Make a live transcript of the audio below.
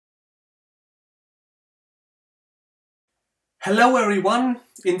Hello everyone!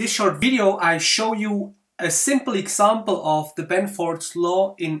 In this short video I show you a simple example of the Benford's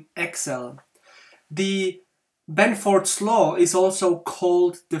law in Excel. The Benford's law is also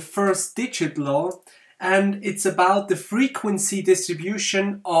called the first digit law, and it's about the frequency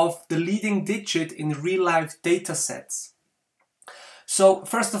distribution of the leading digit in real-life data sets. So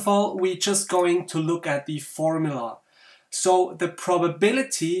first of all, we're just going to look at the formula. So the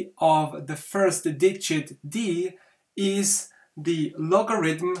probability of the first digit D is the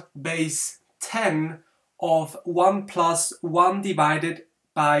logarithm base 10 of 1 plus 1 divided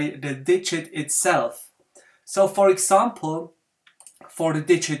by the digit itself. So for example, for the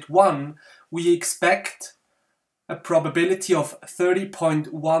digit 1, we expect a probability of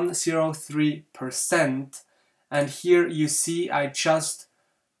 30.103%. And here you see I just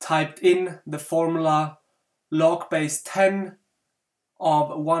typed in the formula log base 10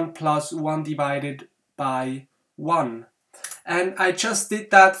 of 1 plus 1 divided by 1. And I just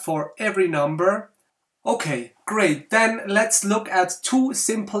did that for every number. Okay, great. Then let's look at two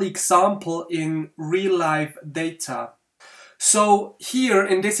simple examples in real-life data. So here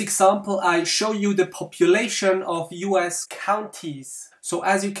in this example I show you the population of US counties. So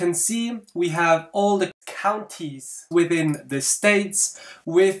as you can see, we have all the counties within the states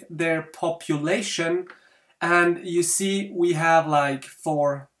with their population, and you see we have like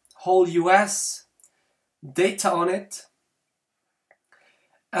for whole US data on it.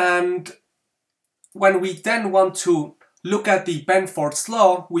 And when we then want to look at the Benford's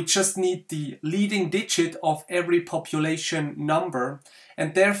law, we just need the leading digit of every population number,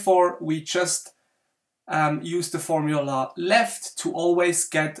 and therefore we just use the formula left to always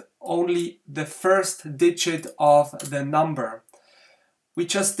get only the first digit of the number. We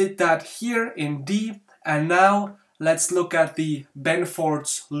just did that here in D, and now let's look at the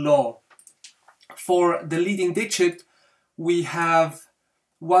Benford's law. For the leading digit we have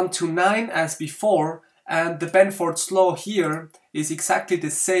 1 to 9 as before, and the Benford's law here is exactly the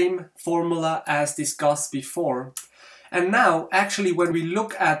same formula as discussed before. And now actually when we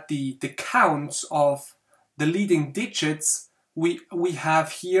look at the counts of the leading digits, we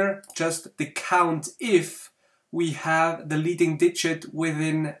have here just the count if we have the leading digit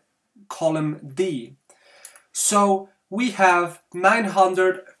within column D. So we have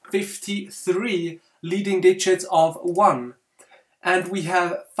 953 leading digits of 1. And we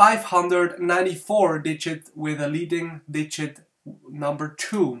have 594 digits with a leading digit number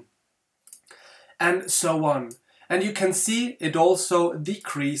 2. And so on. And you can see it also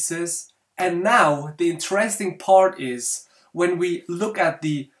decreases. And now the interesting part is when we look at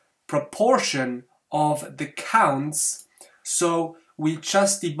the proportion of the counts. So we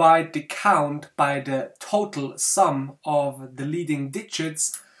just divide the count by the total sum of the leading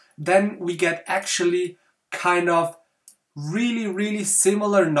digits. Then we get actually kind of really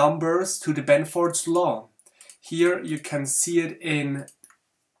similar numbers to the Benford's law. Here you can see it in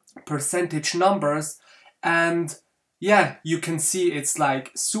percentage numbers, and yeah, you can see it's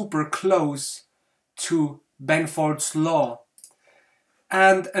like super close to Benford's law.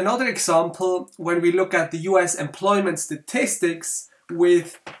 And another example, when we look at the US employment statistics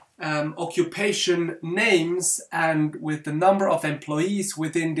with occupation names and with the number of employees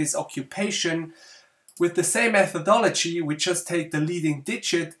within this occupation, with the same methodology, we just take the leading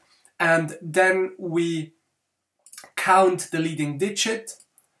digit and then we count the leading digit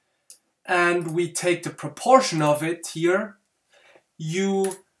and we take the proportion of it here.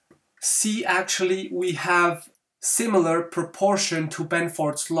 You see actually we have similar proportion to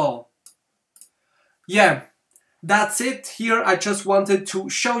Benford's law. Yeah, that's it. Here I just wanted to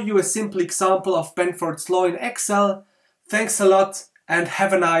show you a simple example of Benford's law in Excel. Thanks a lot and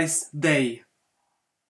have a nice day.